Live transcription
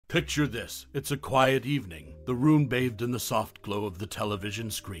Picture this. It's a quiet evening, the room bathed in the soft glow of the television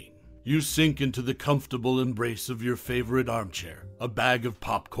screen. You sink into the comfortable embrace of your favorite armchair, a bag of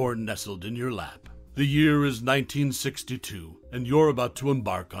popcorn nestled in your lap. The year is 1962, and you're about to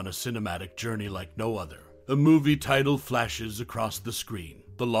embark on a cinematic journey like no other. A movie title flashes across the screen,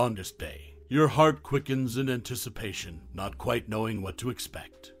 The Longest Day. Your heart quickens in anticipation, not quite knowing what to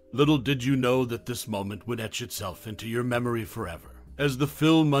expect. Little did you know that this moment would etch itself into your memory forever. As the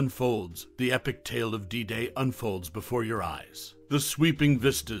film unfolds, the epic tale of D-Day unfolds before your eyes. The sweeping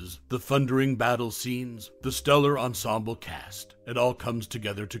vistas, the thundering battle scenes, the stellar ensemble cast, it all comes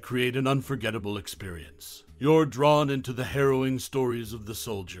together to create an unforgettable experience. You're drawn into the harrowing stories of the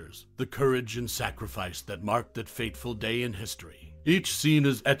soldiers, the courage and sacrifice that marked that fateful day in history. Each scene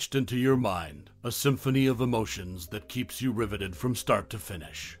is etched into your mind, a symphony of emotions that keeps you riveted from start to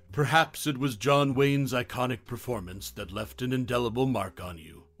finish. Perhaps it was John Wayne's iconic performance that left an indelible mark on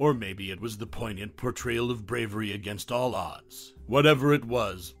you, or maybe it was the poignant portrayal of bravery against all odds. Whatever it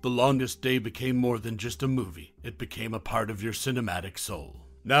was, The Longest Day became more than just a movie. It became a part of your cinematic soul.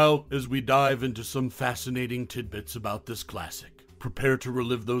 Now, as we dive into some fascinating tidbits about this classic, prepare to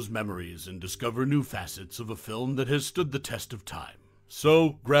relive those memories and discover new facets of a film that has stood the test of time.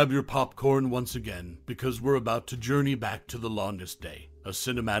 So, grab your popcorn once again, because we're about to journey back to The Longest Day, a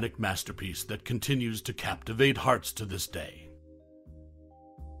cinematic masterpiece that continues to captivate hearts to this day.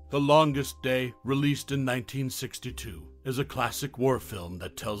 The Longest Day, released in 1962, is a classic war film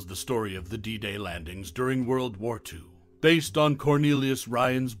that tells the story of the D-Day landings during World War II. Based on Cornelius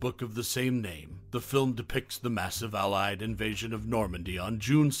Ryan's book of the same name, the film depicts the massive Allied invasion of Normandy on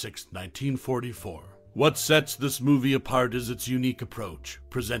June 6, 1944. What sets this movie apart is its unique approach,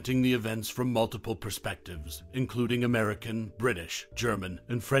 presenting the events from multiple perspectives, including American, British, German,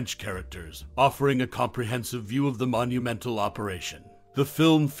 and French characters, offering a comprehensive view of the monumental operation. The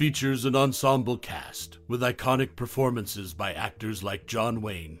film features an ensemble cast, with iconic performances by actors like John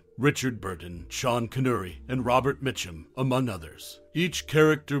Wayne, Richard Burton, Sean Connery, and Robert Mitchum, among others. Each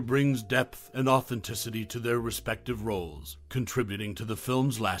character brings depth and authenticity to their respective roles, contributing to the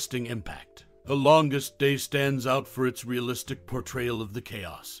film's lasting impact. The Longest Day stands out for its realistic portrayal of the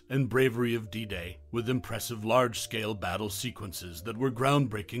chaos and bravery of D-Day, with impressive large-scale battle sequences that were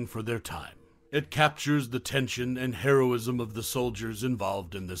groundbreaking for their time. It captures the tension and heroism of the soldiers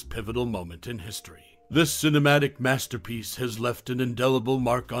involved in this pivotal moment in history. This cinematic masterpiece has left an indelible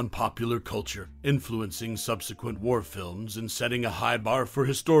mark on popular culture, influencing subsequent war films and setting a high bar for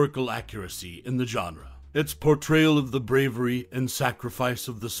historical accuracy in the genre. Its portrayal of the bravery and sacrifice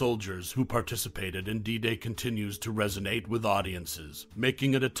of the soldiers who participated in D-Day continues to resonate with audiences,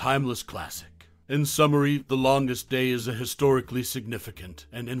 making it a timeless classic. In summary, The Longest Day is a historically significant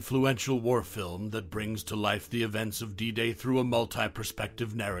and influential war film that brings to life the events of D-Day through a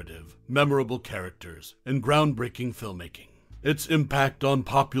multi-perspective narrative, memorable characters, and groundbreaking filmmaking. Its impact on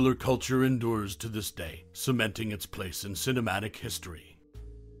popular culture endures to this day, cementing its place in cinematic history.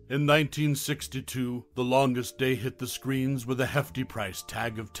 In 1962, The Longest Day hit the screens with a hefty price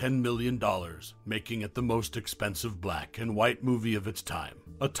tag of $10 million, making it the most expensive black and white movie of its time,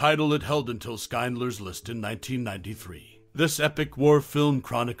 a title it held until Schindler's List in 1993. This epic war film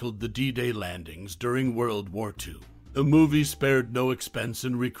chronicled the D-Day landings during World War II. The movie spared no expense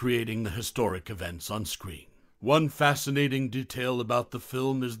in recreating the historic events on screen. One fascinating detail about the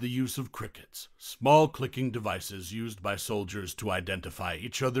film is the use of crickets, small clicking devices used by soldiers to identify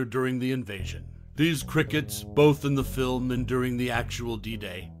each other during the invasion. These crickets, both in the film and during the actual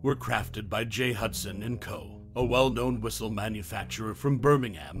D-Day, were crafted by J. Hudson & Co., a well-known whistle manufacturer from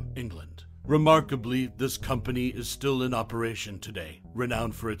Birmingham, England. Remarkably, this company is still in operation today,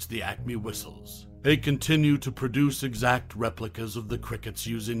 renowned for the Acme whistles. They continue to produce exact replicas of the crickets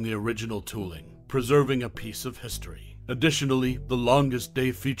using the original tooling, preserving a piece of history. Additionally, The Longest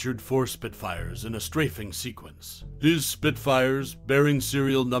Day featured 4 Spitfires in a strafing sequence. These Spitfires, bearing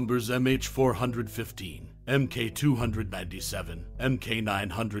serial numbers MH415, MK297,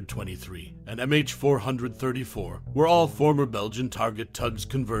 MK923, and MH434, were all former Belgian target tugs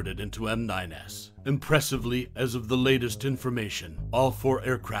converted into M9s. Impressively, as of the latest information, all 4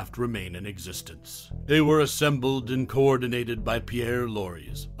 aircraft remain in existence. They were assembled and coordinated by Pierre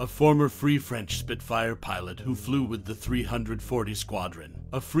Loris, a former Free French Spitfire pilot who flew with the 340 Squadron,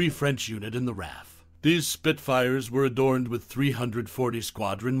 a Free French unit in the RAF. These Spitfires were adorned with 340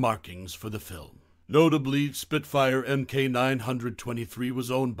 Squadron markings for the film. Notably, Spitfire MK923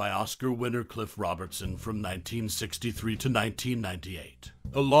 was owned by Oscar winner Cliff Robertson from 1963 to 1998.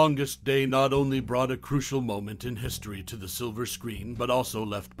 The Longest Day not only brought a crucial moment in history to the silver screen, but also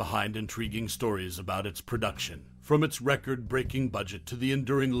left behind intriguing stories about its production. from its record-breaking budget to the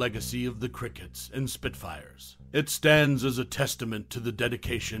enduring legacy of the Crickets and Spitfires. It stands as a testament to the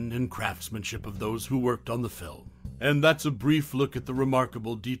dedication and craftsmanship of those who worked on the film. And that's a brief look at the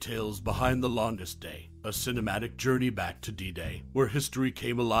remarkable details behind The Longest Day, a cinematic journey back to D-Day, where history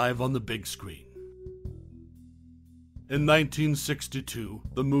came alive on the big screen. In 1962,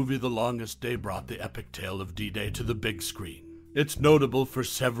 the movie The Longest Day brought the epic tale of D-Day to the big screen. It's notable for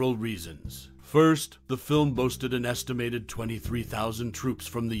several reasons. First, the film boasted an estimated 23,000 troops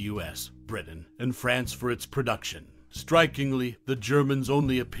from the US, Britain, and France for its production. Strikingly, the Germans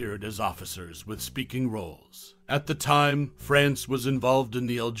only appeared as officers with speaking roles. At the time, France was involved in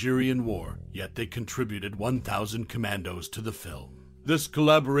the Algerian War, yet they contributed 1,000 commandos to the film. This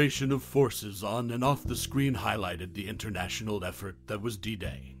collaboration of forces on and off the screen highlighted the international effort that was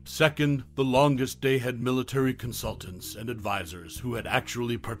D-Day. Second, The Longest Day had military consultants and advisors who had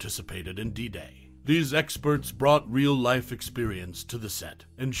actually participated in D-Day. These experts brought real-life experience to the set,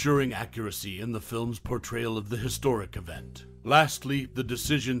 ensuring accuracy in the film's portrayal of the historic event. Lastly, the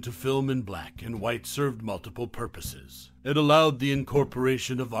decision to film in black and white served multiple purposes. It allowed the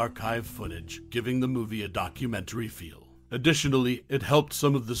incorporation of archive footage, giving the movie a documentary feel. Additionally, it helped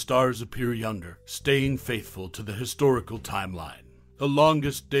some of the stars appear younger, staying faithful to the historical timeline. The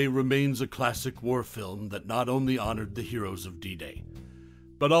Longest Day remains a classic war film that not only honored the heroes of D-Day,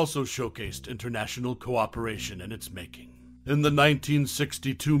 but also showcased international cooperation in its making. In the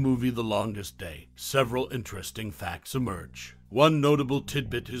 1962 movie The Longest Day, several interesting facts emerge. One notable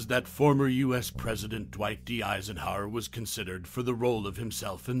tidbit is that former U.S. President Dwight D. Eisenhower was considered for the role of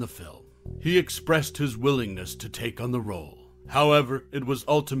himself in the film. He expressed his willingness to take on the role. However, it was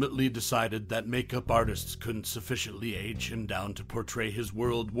ultimately decided that makeup artists couldn't sufficiently age him down to portray his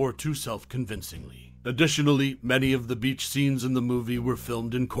World War II self convincingly. Additionally, many of the beach scenes in the movie were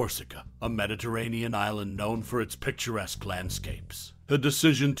filmed in Corsica, a Mediterranean island known for its picturesque landscapes. The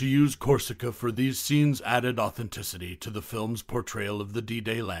decision to use Corsica for these scenes added authenticity to the film's portrayal of the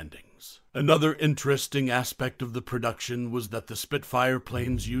D-Day landings. Another interesting aspect of the production was that the Spitfire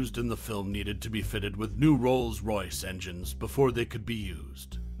planes used in the film needed to be fitted with new Rolls-Royce engines before they could be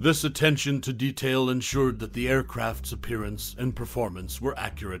used. This attention to detail ensured that the aircraft's appearance and performance were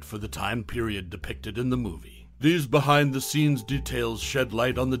accurate for the time period depicted in the movie. These behind-the-scenes details shed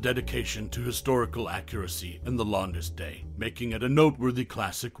light on the dedication to historical accuracy in The Longest Day, making it a noteworthy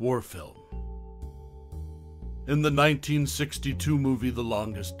classic war film. In the 1962 movie The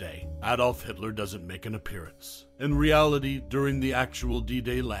Longest Day, Adolf Hitler doesn't make an appearance. In reality, during the actual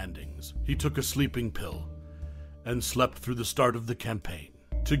D-Day landings, he took a sleeping pill and slept through the start of the campaign.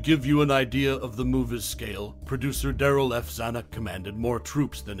 To give you an idea of the movie's scale, producer Darrell F. Zanuck commanded more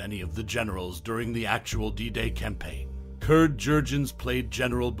troops than any of the generals during the actual D-Day campaign. Kurt Jurgens played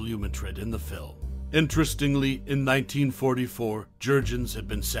General Blumentritt in the film. Interestingly, in 1944, Jurgens had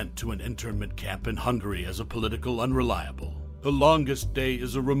been sent to an internment camp in Hungary as a political unreliable. The Longest Day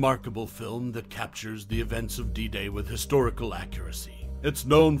is a remarkable film that captures the events of D-Day with historical accuracy. It's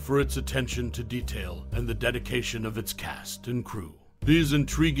known for its attention to detail and the dedication of its cast and crew. These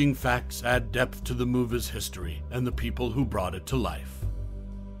intriguing facts add depth to the movie's history and the people who brought it to life.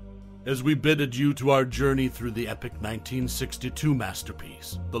 As we bid adieu to our journey through the epic 1962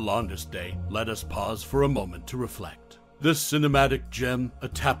 masterpiece, The Longest Day, let us pause for a moment to reflect. This cinematic gem, a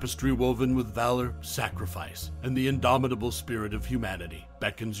tapestry woven with valor, sacrifice, and the indomitable spirit of humanity,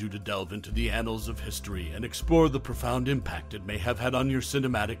 beckons you to delve into the annals of history and explore the profound impact it may have had on your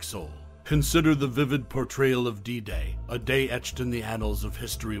cinematic soul. Consider the vivid portrayal of D-Day, a day etched in the annals of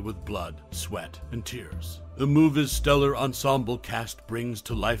history with blood, sweat, and tears. The movie's stellar ensemble cast brings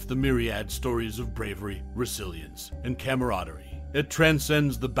to life the myriad stories of bravery, resilience, and camaraderie. It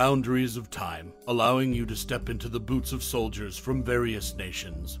transcends the boundaries of time, allowing you to step into the boots of soldiers from various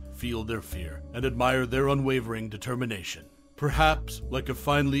nations, feel their fear, and admire their unwavering determination. Perhaps, like a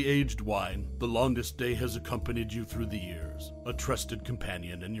finely aged wine, The Longest Day has accompanied you through the years, a trusted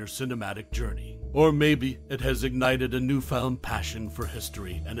companion in your cinematic journey. Or maybe it has ignited a newfound passion for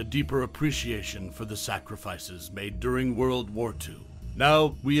history and a deeper appreciation for the sacrifices made during World War II.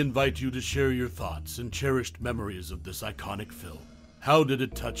 Now, we invite you to share your thoughts and cherished memories of this iconic film. How did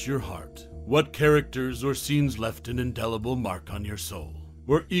it touch your heart? What characters or scenes left an indelible mark on your soul?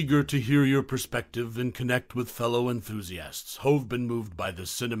 We're eager to hear your perspective and connect with fellow enthusiasts who've been moved by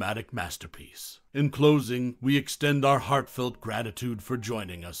this cinematic masterpiece. In closing, we extend our heartfelt gratitude for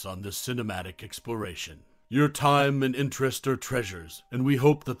joining us on this cinematic exploration. Your time and interest are treasures, and we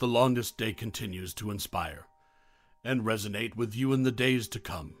hope that The Longest Day continues to inspire and resonate with you in the days to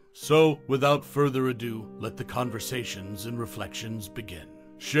come. So, without further ado, let the conversations and reflections begin.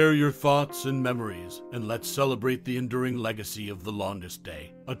 Share your thoughts and memories, and let's celebrate the enduring legacy of the longest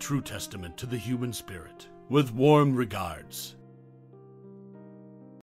day, a true testament to the human spirit. With warm regards,